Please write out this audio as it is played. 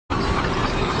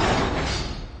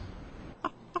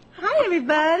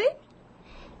everybody.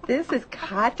 This is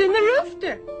Cotton the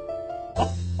Rooster.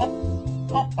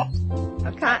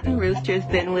 A Cotton Rooster's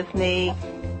been with me,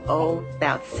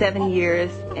 about 7 years,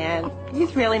 and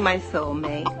he's really my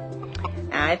soulmate.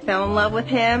 I fell in love with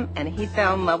him, and he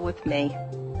fell in love with me.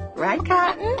 Right,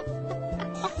 Cotton?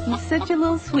 He's such a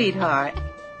little sweetheart.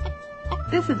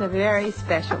 This is a very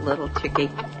special little chickie.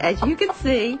 As you can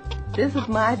see, this is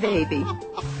my baby.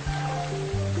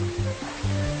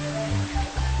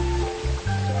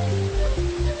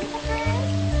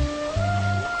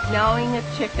 Knowing a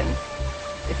chicken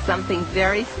is something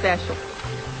very special.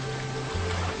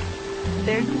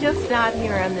 They're just not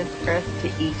here on this earth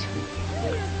to eat.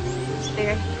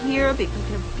 They're here because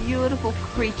they're beautiful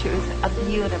creatures of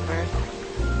the universe.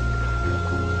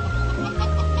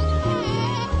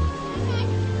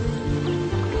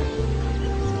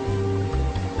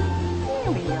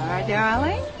 Here we are,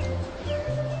 darling.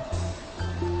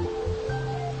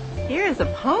 Here's a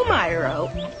poem I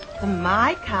wrote to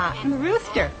my Cotton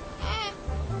Rooster.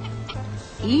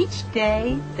 Each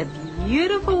day, the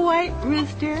beautiful white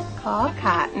rooster called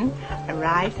Cotton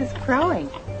arises crowing.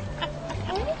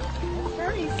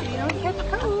 Hurry so you don't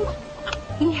catch cold.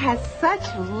 He has such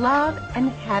love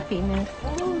and happiness.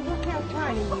 Oh, look how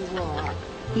tiny you are.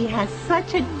 He has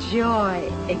such a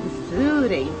joy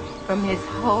exuding from his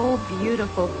whole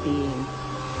beautiful being.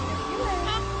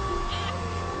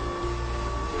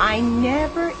 I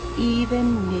never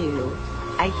even knew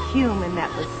a human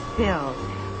that was filled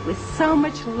with so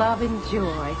much love and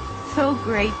joy, so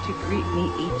great to greet me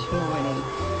each morning.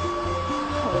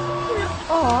 We're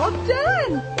all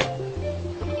done.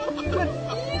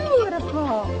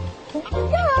 Beautiful. Here we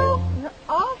go. We're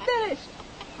all finished.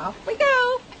 Off we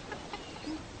go.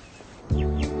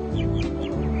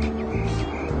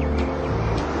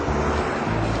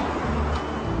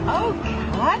 Oh,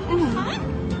 Cotton,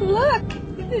 look.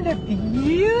 Isn't it a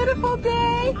beautiful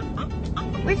day?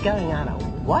 We're going on a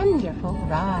wonderful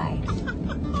ride.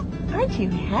 Aren't you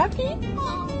happy?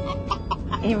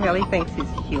 He really thinks he's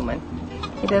human.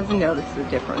 He doesn't notice the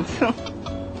difference.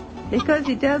 Because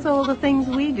he does all the things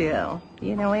we do.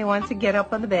 You know, he wants to get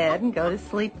up on the bed and go to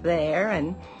sleep there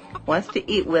and wants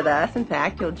to eat with us. In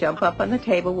fact, he'll jump up on the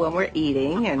table when we're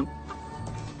eating, and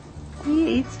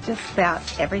he eats just about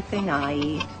everything I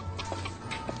eat.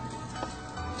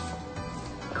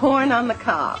 Corn on the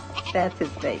cob, that's his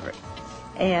favorite.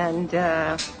 And,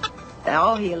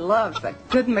 he loves a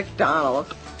good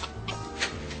McDonald's.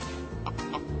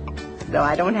 Though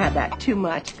I don't have that too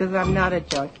much because I'm not a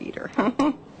junk eater.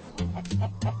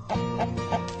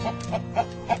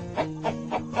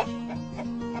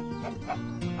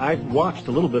 I've watched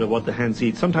a little bit of what the hens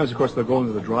eat. Sometimes, of course, they'll go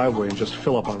into the driveway and just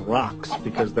fill up on rocks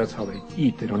because that's how they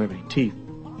eat. They don't have any teeth.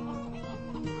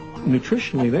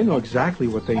 Nutritionally, they know exactly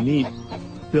what they need.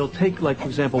 They'll take, like, for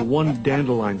example, one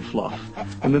dandelion fluff,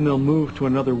 and then they'll move to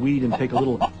another weed and take a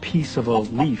little piece of a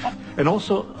leaf, and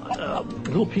also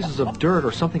little pieces of dirt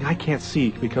or something I can't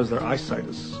see because their eyesight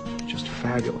is just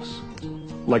fabulous,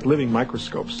 like living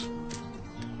microscopes.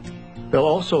 They'll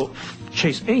also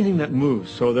chase anything that moves,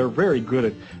 so they're very good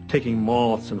at taking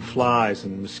moths and flies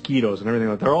and mosquitoes and everything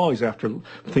like that. They're always after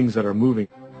things that are moving.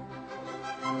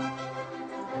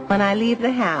 When I leave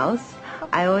the house,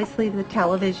 I always leave the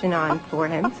television on for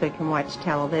him so he can watch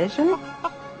television.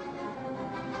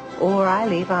 Or I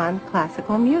leave on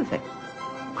classical music.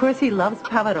 Of course, he loves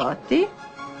Pavarotti.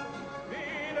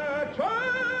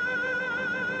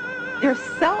 They're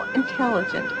so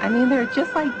intelligent. I mean, they're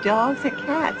just like dogs or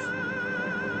cats.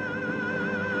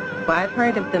 Well, I've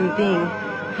heard of them being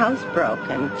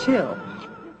housebroken, too.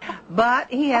 But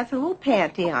he has a little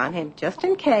panty on him just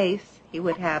in case he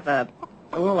would have a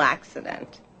little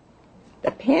accident. The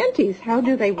panties, how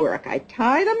do they work? I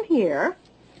tie them here.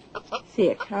 See,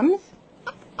 it comes,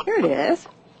 here it is,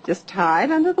 just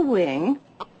tied under the wing.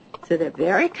 So they're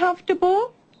very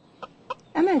comfortable.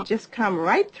 And they just come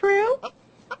right through.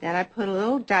 Then I put a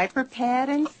little diaper pad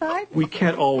inside. We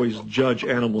can't always judge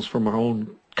animals from our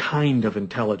own kind of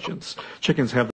intelligence. Chickens have